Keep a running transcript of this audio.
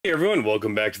Hey everyone,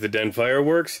 welcome back to the Den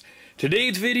Fireworks.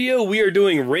 Today's video we are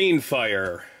doing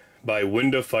Rainfire by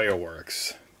Winda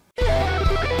Fireworks.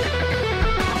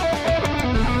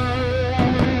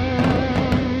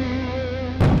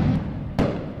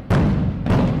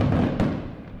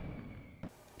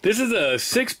 This is a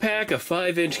 6-pack of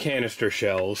 5-inch canister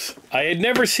shells. I had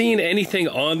never seen anything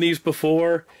on these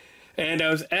before, and I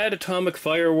was at Atomic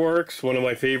Fireworks, one of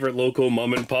my favorite local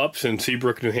mom and pops in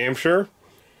Seabrook, New Hampshire.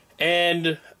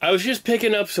 And I was just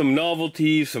picking up some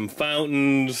novelties, some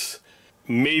fountains.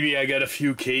 Maybe I got a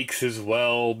few cakes as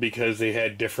well because they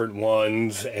had different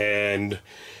ones, and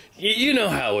you know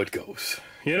how it goes,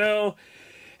 you know?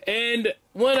 And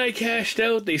when I cashed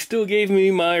out, they still gave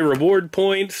me my reward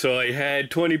points, so I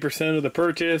had 20% of the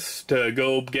purchase to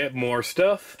go get more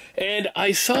stuff. And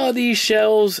I saw these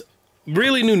shells,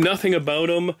 really knew nothing about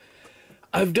them.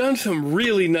 I've done some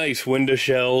really nice Winda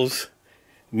shells,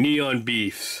 Neon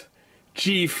Beefs,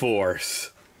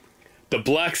 G-Force, the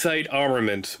Black Site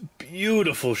Armaments,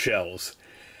 beautiful shells.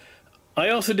 I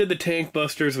also did the Tank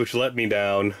Busters, which let me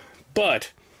down,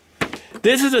 but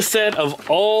this is a set of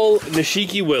all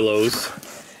Nishiki Willows,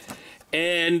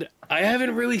 and I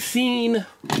haven't really seen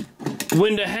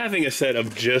Winda having a set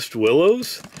of just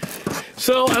Willows,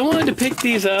 so I wanted to pick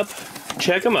these up,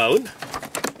 check them out.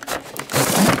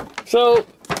 So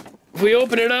if we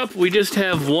open it up, we just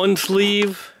have one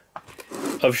sleeve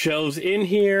of shells in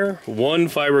here, one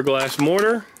fiberglass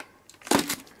mortar.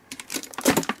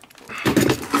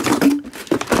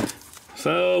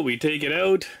 So we take it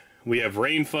out, we have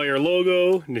Rainfire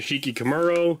logo, Nishiki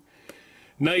Kimuro,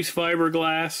 nice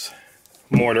fiberglass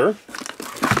mortar.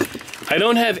 I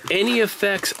don't have any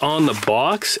effects on the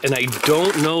box, and I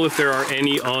don't know if there are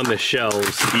any on the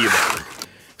shells either.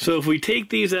 So if we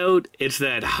take these out, it's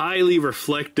that highly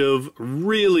reflective,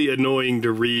 really annoying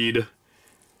to read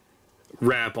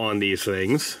wrap on these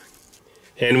things.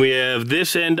 And we have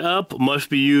this end up, must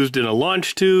be used in a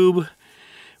launch tube.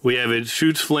 We have it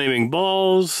shoots flaming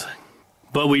balls.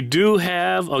 But we do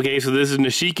have, okay, so this is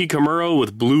Nishiki Kimuro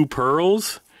with blue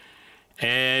pearls.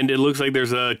 And it looks like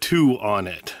there's a 2 on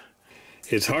it.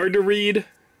 It's hard to read,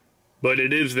 but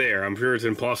it is there. I'm sure it's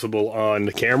impossible on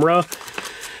the camera.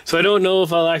 So I don't know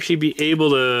if I'll actually be able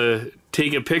to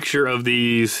take a picture of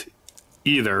these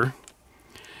either.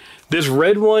 This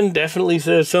red one definitely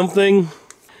says something.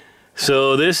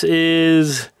 So this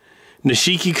is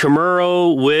Nishiki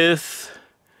Kimuro with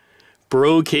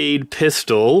Brocade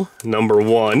Pistol, number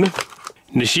 1.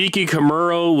 Nishiki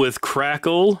Kimuro with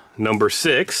Crackle, number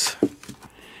 6.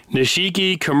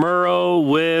 Nishiki Kimuro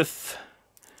with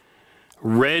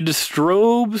Red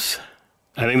Strobes,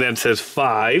 I think that says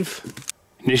 5.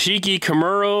 Nishiki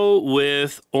Kimuro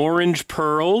with Orange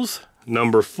Pearls,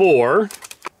 number 4.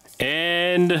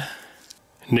 And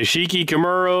Nishiki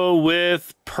Kimuro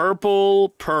with Purple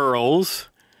Pearls,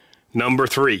 number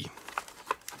 3.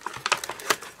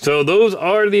 So those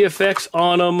are the effects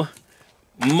on them.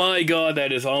 My God,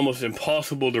 that is almost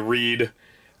impossible to read.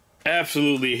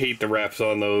 Absolutely hate the wraps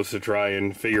on those to try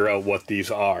and figure out what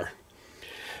these are.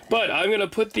 But I'm going to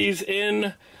put these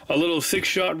in a little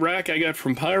 6-shot rack I got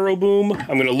from Pyro Boom.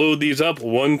 I'm going to load these up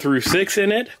 1 through 6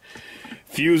 in it,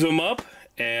 fuse them up,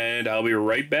 and I'll be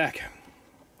right back.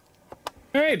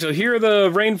 Alright, so here are the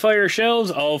Rainfire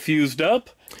shells all fused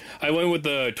up. I went with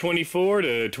the 24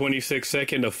 to 26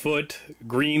 second a foot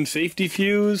green safety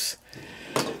fuse.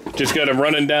 Just got them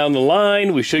running down the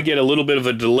line. We should get a little bit of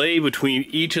a delay between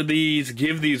each of these,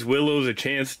 give these willows a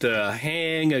chance to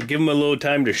hang, give them a little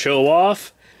time to show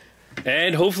off,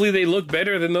 and hopefully they look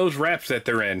better than those wraps that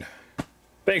they're in.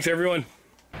 Thanks everyone.